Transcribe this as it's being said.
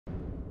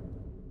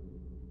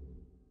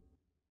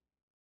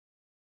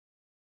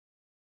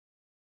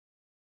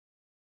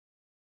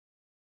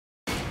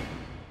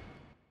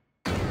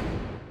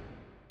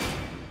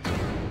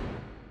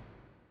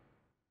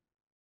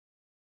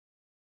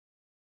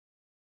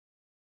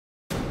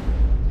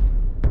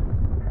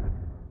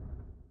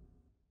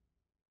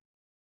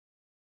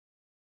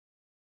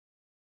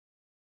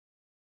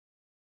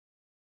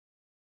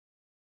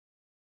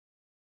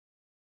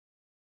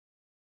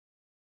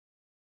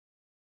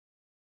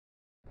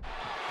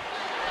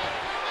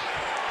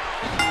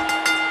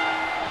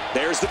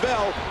There's the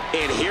bell,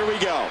 and here we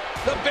go.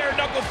 The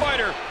bare-knuckle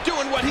fighter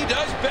doing what he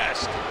does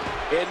best.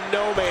 In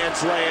no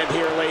man's land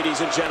here, ladies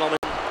and gentlemen.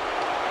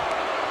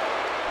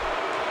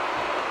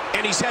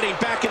 And he's heading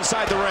back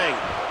inside the ring.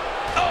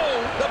 Oh,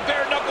 the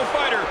bare-knuckle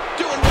fighter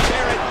doing what...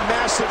 Barrett,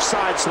 massive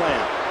side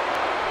slam.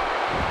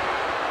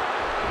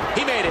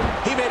 He made it.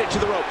 He made it to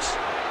the ropes.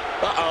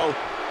 Uh-oh.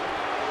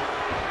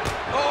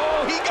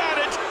 Oh, he got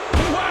it.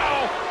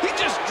 Wow, he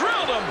just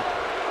drilled him.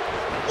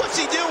 What's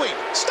he doing?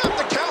 Stop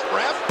the count,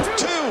 ref.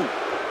 2.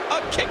 A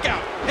kick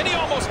out, and he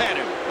almost had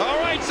him. All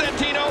right,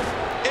 Santino,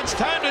 it's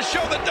time to show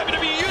the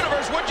WWE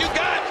Universe what you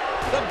got.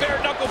 The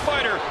bare-knuckle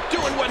fighter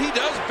doing what he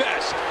does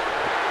best.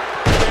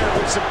 There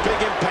with some big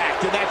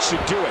impact, and that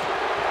should do it.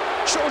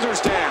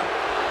 Shoulders down.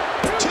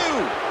 2,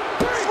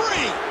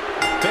 3.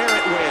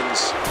 Barrett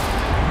wins.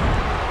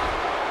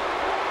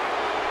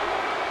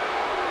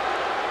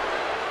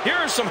 Here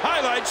are some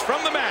highlights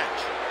from the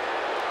match.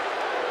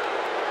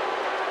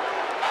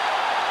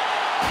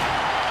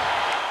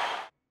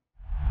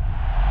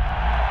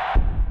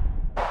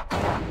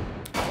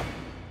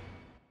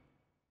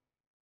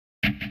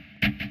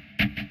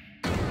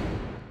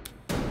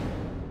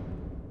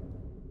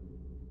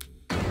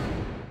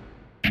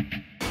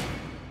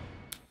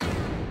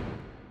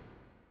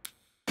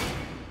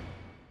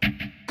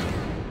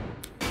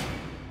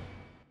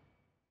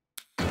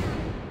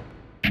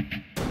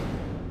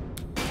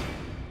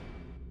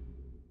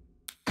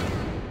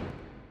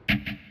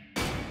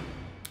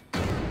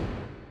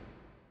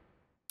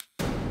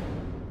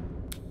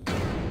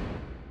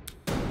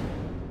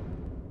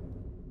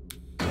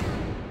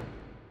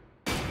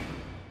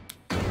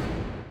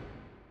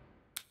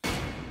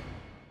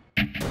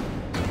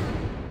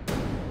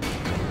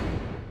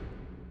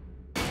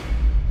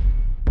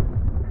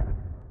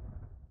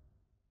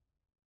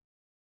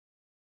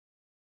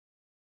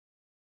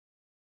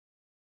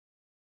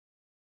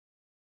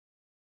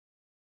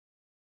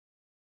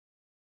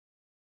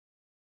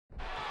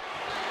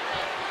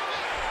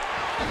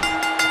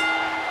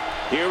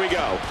 Here we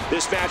go.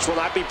 This match will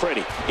not be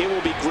pretty. It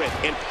will be grit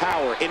and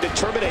power and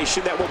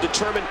determination that will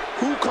determine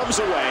who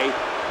comes away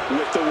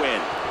with the win.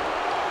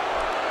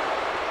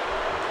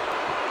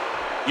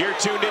 You're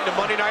tuned into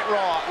Monday Night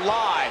Raw,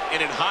 live and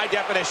in high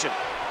definition.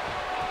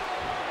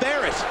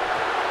 Barrett.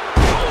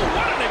 Oh,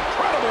 what an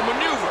incredible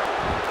maneuver.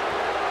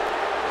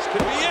 This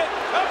could be it.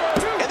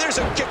 Cover. And there's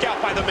a kick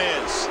out by The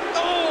Miz.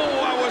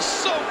 Oh, I was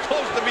so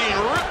close to being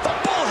ripped. The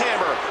bull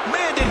hammer.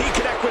 Man, did he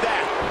connect with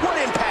that. What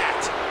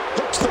impact.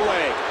 Hooks the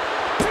leg.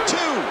 2.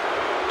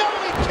 No,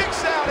 he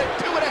kicks out at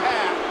 2.5.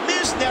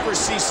 Miz never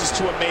ceases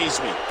to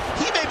amaze me.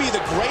 He may be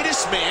the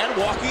greatest man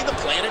walking the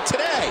planet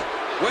today.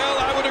 Well,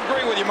 I would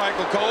agree with you,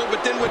 Michael Cole,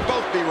 but then we'd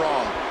both be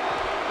wrong.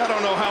 I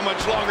don't know how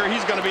much longer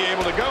he's going to be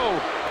able to go.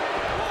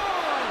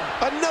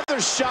 Another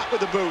shot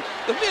with the boot.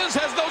 The Miz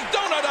has those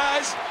donut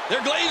eyes.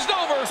 They're glazed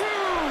over. 2.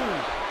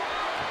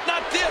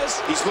 Not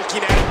this. He's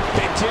looking at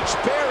vintage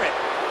Barrett.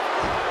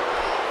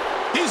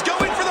 He's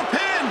going for the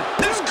pin.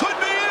 This could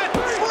be it.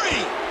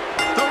 3.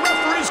 The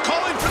referee's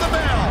calling for the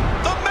bell.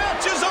 The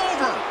match is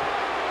over.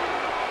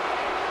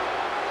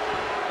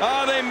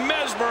 They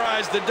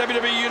mesmerized the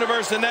WWE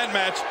Universe in that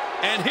match.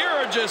 And here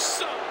are just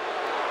some...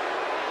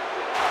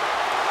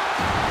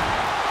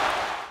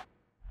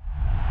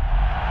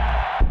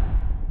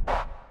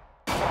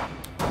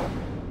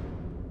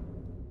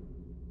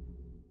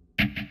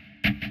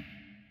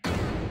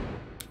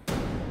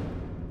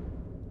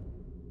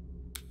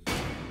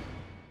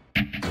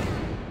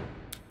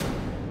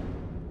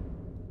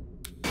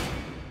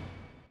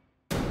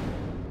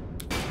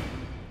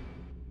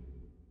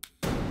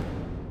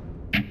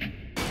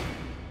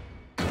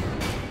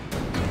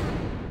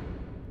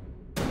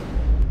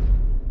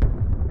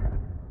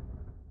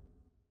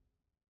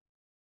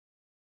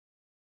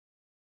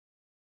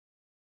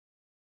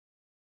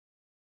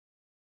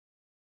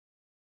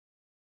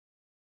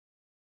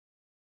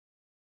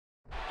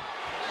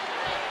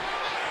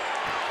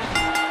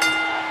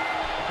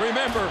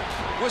 Remember,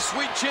 with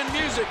Sweet Chin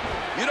music,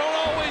 you don't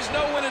always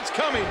know when it's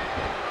coming,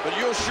 but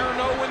you'll sure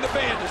know when the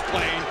band is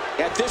playing.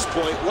 At this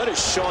point, what does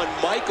Shawn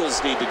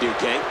Michaels need to do,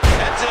 King?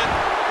 That's it.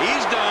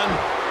 He's done.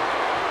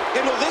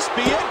 And will this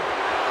be it?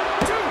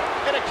 2.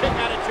 And a kick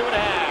out at 2.5.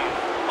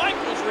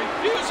 Michaels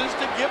refuses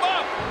to give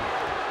up.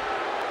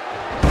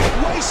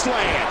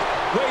 Wasteland.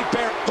 Wade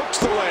Barrett hooks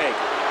the leg.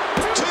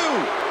 2,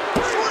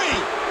 3.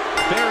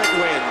 Barrett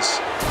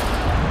wins.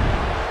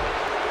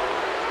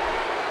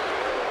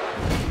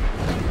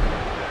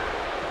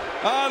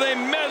 They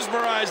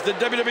mesmerized the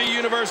WWE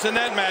Universe in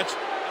that match.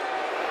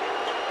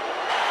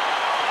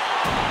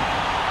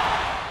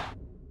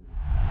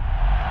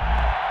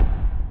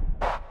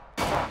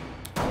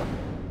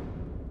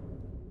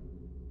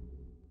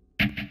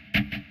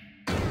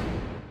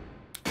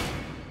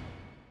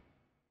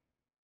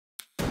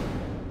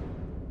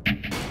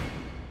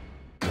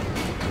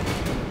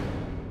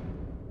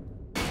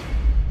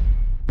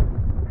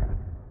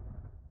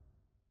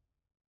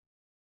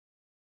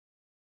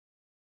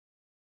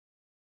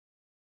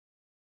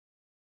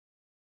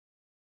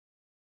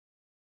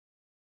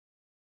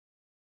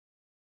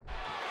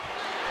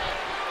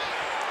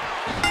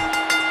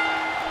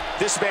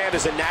 This man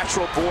is a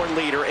natural-born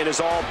leader and is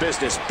all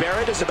business.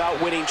 Barrett is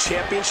about winning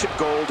championship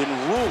gold and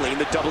ruling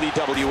the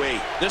WWE.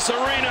 This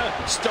arena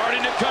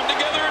starting to come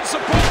together in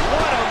support.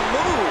 What a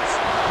move!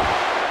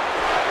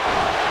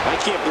 I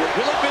can't believe.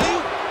 Will it be?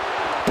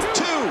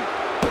 2,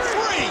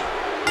 3.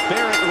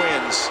 Barrett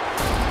wins.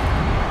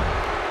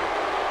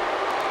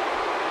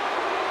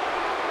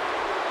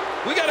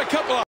 We got a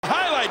couple of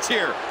highlights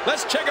here.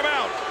 Let's check them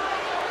out.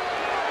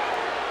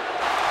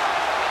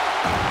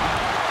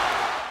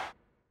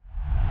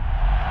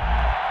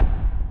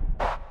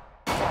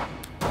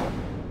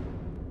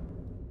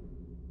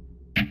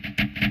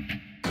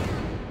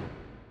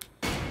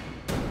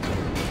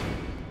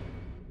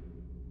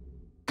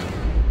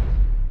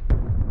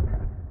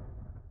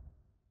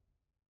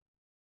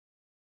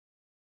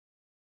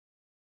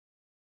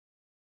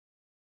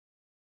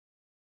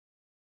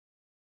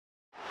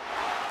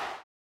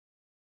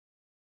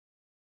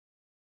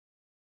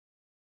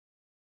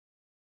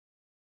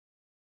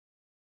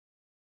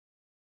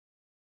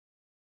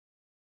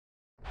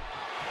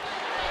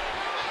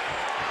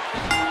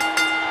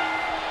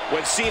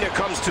 When Cena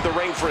comes to the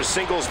ring for a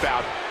singles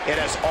bout, it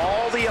has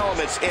all the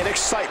elements and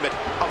excitement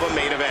of a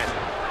main event.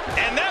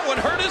 And that one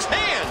hurt his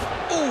hand.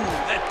 Ooh,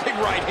 that big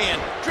right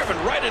hand driven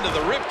right into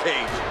the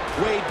ribcage.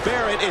 Wade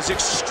Barrett is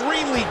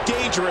extremely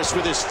dangerous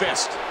with his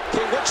fist.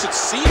 Okay, what should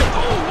Cena?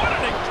 Oh, what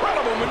an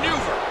incredible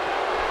maneuver.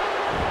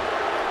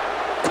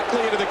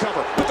 Quickly into the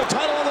cover with the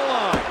title on the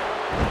line.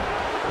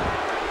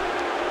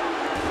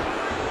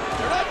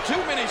 There are not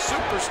too many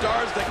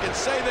superstars that can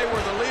say they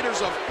were the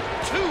leaders of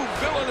two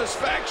villainous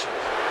factions.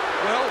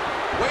 Well,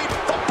 Wade,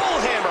 the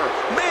bullhammer.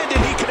 Man, did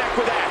he connect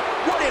with that.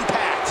 What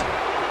impact.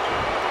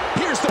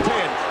 Here's the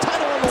pin.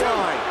 Title on the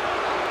line.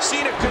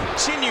 Cena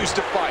continues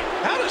to fight.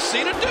 How does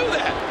Cena do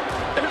that?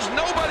 There's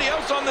nobody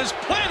else on this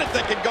planet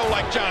that can go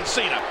like John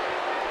Cena.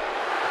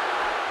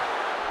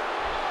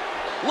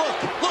 Look,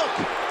 look.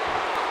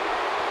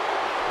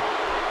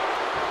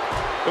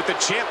 With the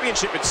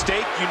championship at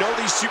stake, you know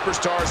these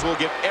superstars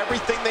will give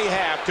everything they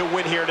have to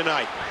win here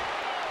tonight.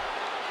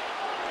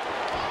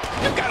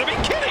 You've got to be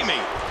kidding me.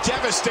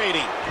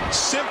 Devastating.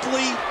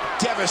 Simply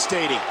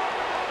devastating.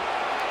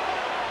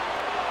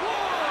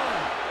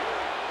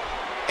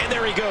 And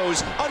there he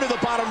goes, under the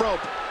bottom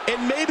rope.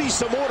 And maybe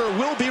some order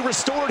will be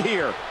restored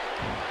here.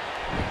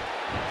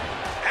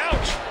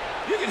 Ouch!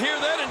 You can hear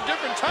that in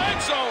different time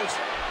zones.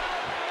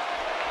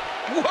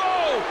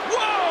 Whoa!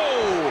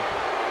 Whoa!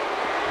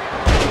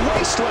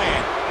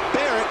 Wasteland.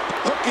 Barrett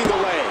hooking the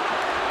leg.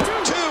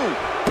 2,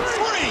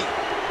 3.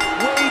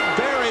 Wade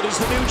Barrett is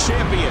the new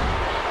champion.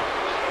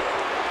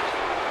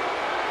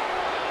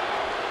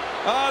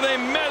 Oh, they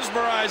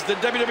mesmerized the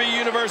WWE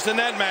Universe in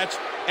that match.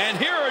 And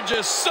here are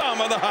just some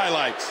of the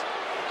highlights.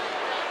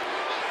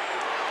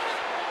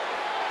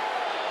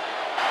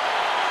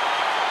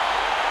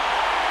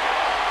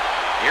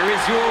 Here is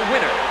your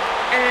winner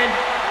and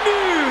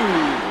new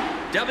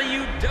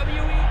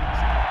WWE